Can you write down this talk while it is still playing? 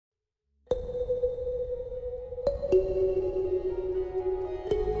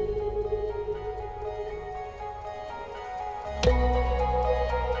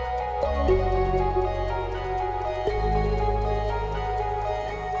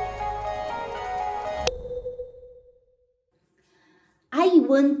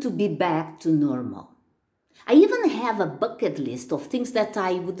want to be back to normal. I even have a bucket list of things that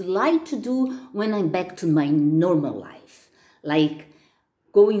I would like to do when I'm back to my normal life, like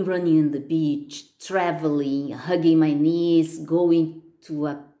going running on the beach, traveling, hugging my niece, going to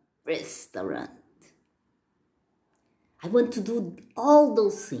a restaurant. I want to do all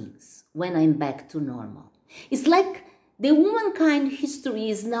those things when I'm back to normal. It's like the womankind history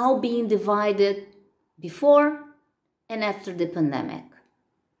is now being divided before and after the pandemic.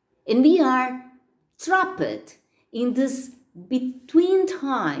 And we are trapped in this between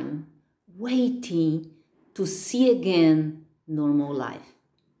time, waiting to see again normal life.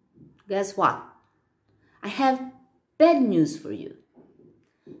 Guess what? I have bad news for you.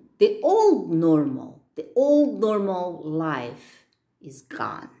 The old normal life is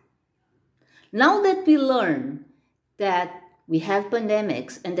gone. Now that we learn that we have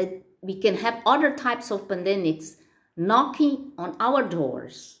pandemics and that we can have other types of pandemics knocking on our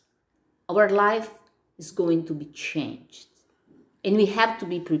doors, our life is going to be changed. And we have to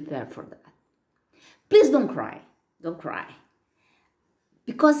be prepared for that. Please don't cry. Don't cry.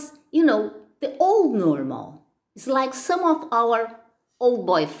 Because, the old normal is like some of our old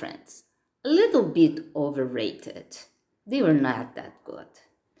boyfriends. A little bit overrated. They were not that good.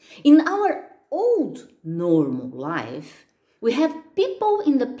 In our old normal life, we have people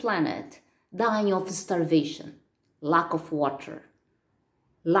in the planet dying of starvation, lack of water,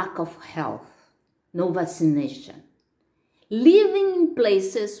 lack of health, no vaccination, living in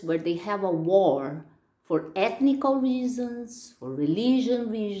places where they have a war for ethnical reasons, for religion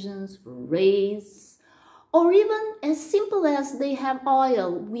reasons, for race, or even as simple as they have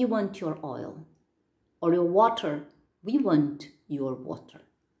oil, we want your oil, or your water, we want your water.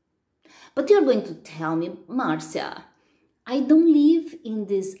 But you're going to tell me, Márcia, I don't live in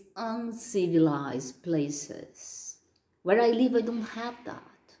these uncivilized places. Where I live, I don't have that.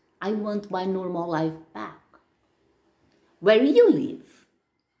 I want my normal life back. Where you live,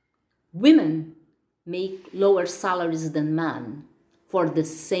 women make lower salaries than men for the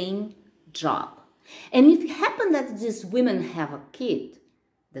same job. And if it happens that these women have a kid,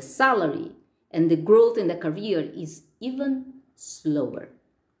 the salary and the growth in the career is even slower.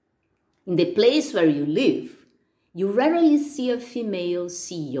 In the place where you live, you rarely see a female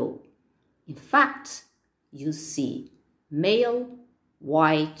CEO. In fact, you see male,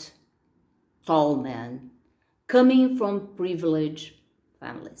 white, tall men coming from privileged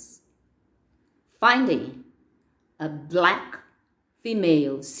families. Finding a black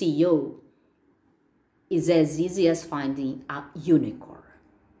female CEO is as easy as finding a unicorn.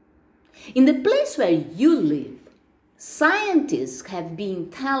 In the place where you live, scientists have been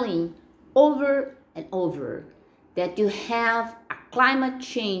telling over and over that you have a climate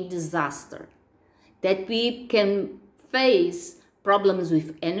change disaster, that we can face problems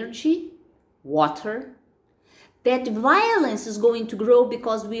with energy, water, that violence is going to grow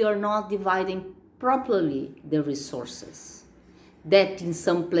because we are not dividing properly the resources, that in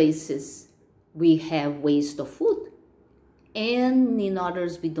some places we have waste of food, and in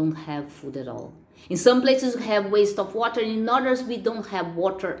others we don't have food at all. In some places we have waste of water, and in others we don't have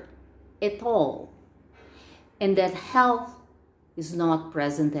water at all. And that health is not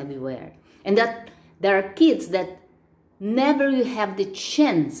present everywhere. And that there are kids that never will have the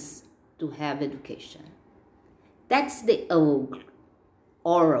chance to have education. That's the old,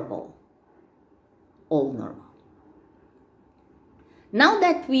 horrible, old normal. Now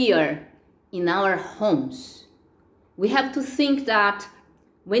that we are in our homes, we have to think that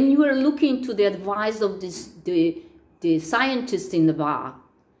when you are looking to the advice of the scientists in the bar,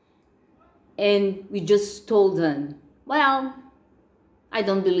 and we just told them, well, I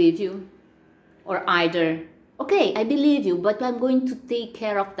don't believe you, or either, okay, I believe you, but I'm going to take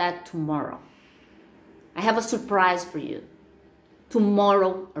care of that tomorrow. I have a surprise for you.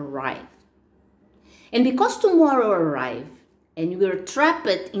 Tomorrow arrives. And because tomorrow arrives, and we're trapped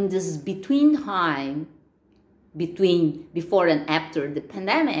in this between time, between before and after the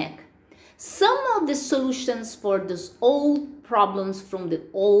pandemic, some of the solutions for those old problems from the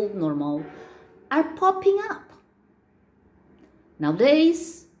old normal are popping up.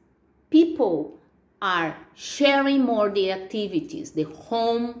 Nowadays, people are sharing more the activities, the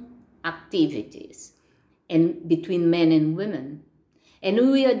home activities, and between men and women.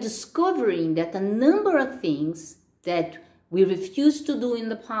 And we are discovering that a number of things that we refused to do in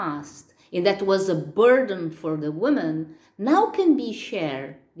the past, and that was a burden for the women, now can be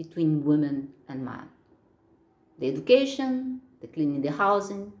shared between women and men. The education, the cleaning the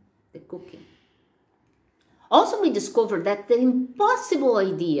housing, the cooking. Also, we discovered that the impossible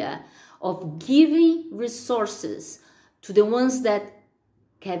idea of giving resources to the ones that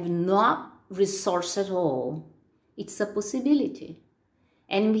have not resource at all, it's a possibility.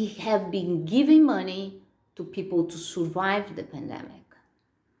 And we have been giving money to people to survive the pandemic.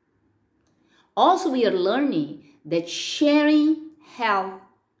 Also, we are learning that sharing health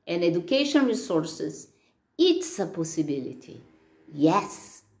and education resources, it's a possibility.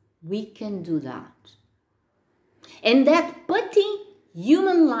 Yes, we can do that. And that putting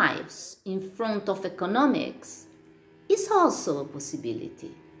human lives in front of economics is also a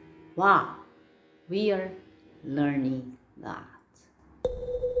possibility. Wow, we are learning that.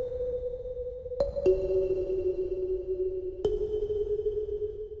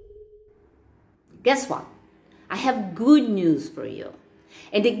 Guess what? I have good news for you.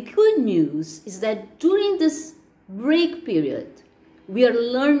 And the good news is that during this break period, we are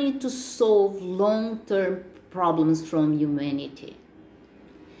learning to solve long-term problems from humanity.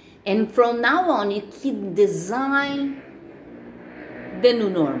 And from now on, you can design the new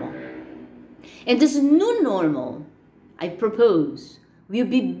normal. And this new normal, I propose, will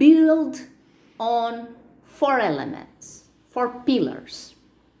be built on 4 elements, 4 pillars.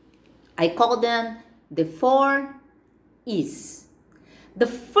 I call them the 4 E's. The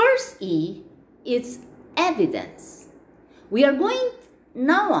first E is evidence. We are going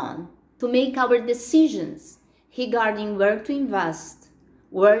now on to make our decisions regarding where to invest,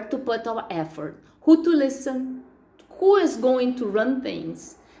 where to put our effort, who to listen, who is going to run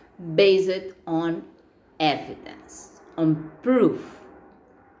things based on evidence, on proof.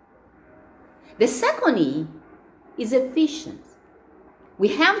 The second E is efficiency. We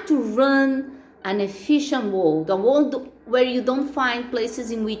have to run an efficient world, a world where you don't find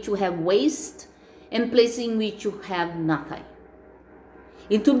places in which you have waste and places in which you have nothing.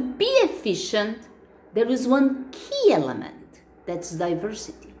 And to be efficient, there is one key element, that's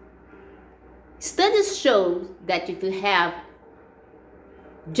diversity. Studies show that if you have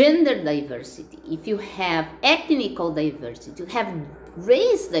gender diversity, if you have ethnical diversity, you have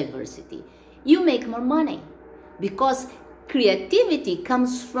race diversity, you make more money, because creativity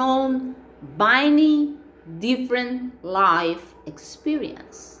comes from binding different life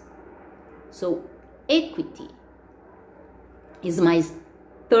experience. So equity is my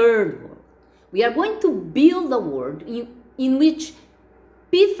third word. We are going to build a world in which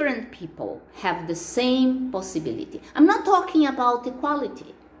different people have the same possibility. I'm not talking about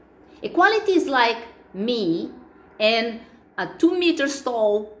equality. Equality is like me and a 2 meters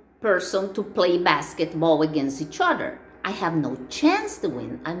tall person to play basketball against each other. I have no chance to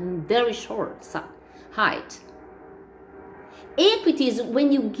win. I'm very short height. Equity is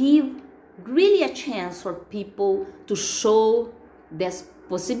when you give really a chance for people to show their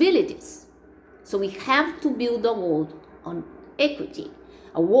possibilities. So we have to build a world on equity,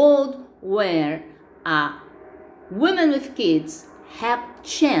 a world where women with kids have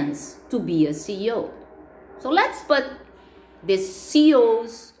chance to be a CEO. So let's put the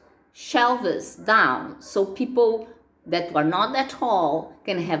CEO's shelves down so people that were not that tall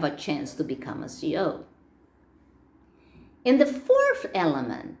can have a chance to become a CEO. And the fourth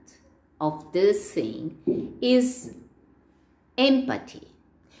element of this thing is empathy.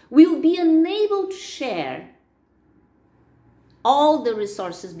 We'll be unable to share all the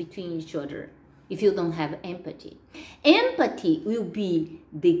resources between each other if you don't have empathy. Empathy will be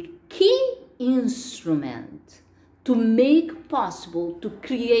the key instrument to make possible to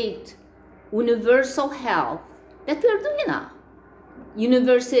create universal health that we are doing now,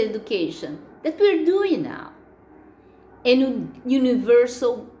 universal education that we are doing now, and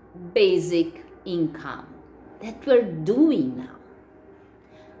universal basic income that we are doing now.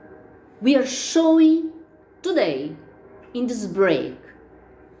 We are showing today, in this break,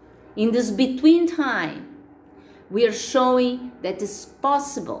 in this between time, we are showing that it's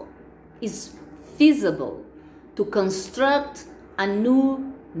possible, it's feasible to construct a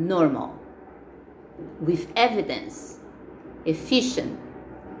new normal with evidence, efficient,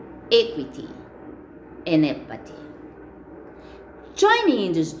 equity, and empathy. Join me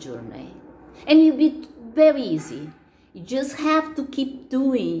in this journey, and it'll be very easy. You just have to keep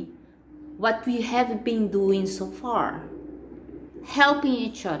doing what we have been doing so far, helping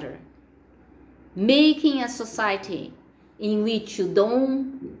each other, making a society in which you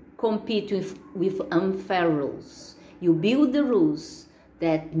don't compete with unfair rules. You build the rules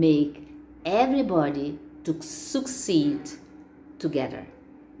that make everybody to succeed together.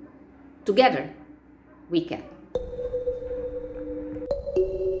 Together, we can.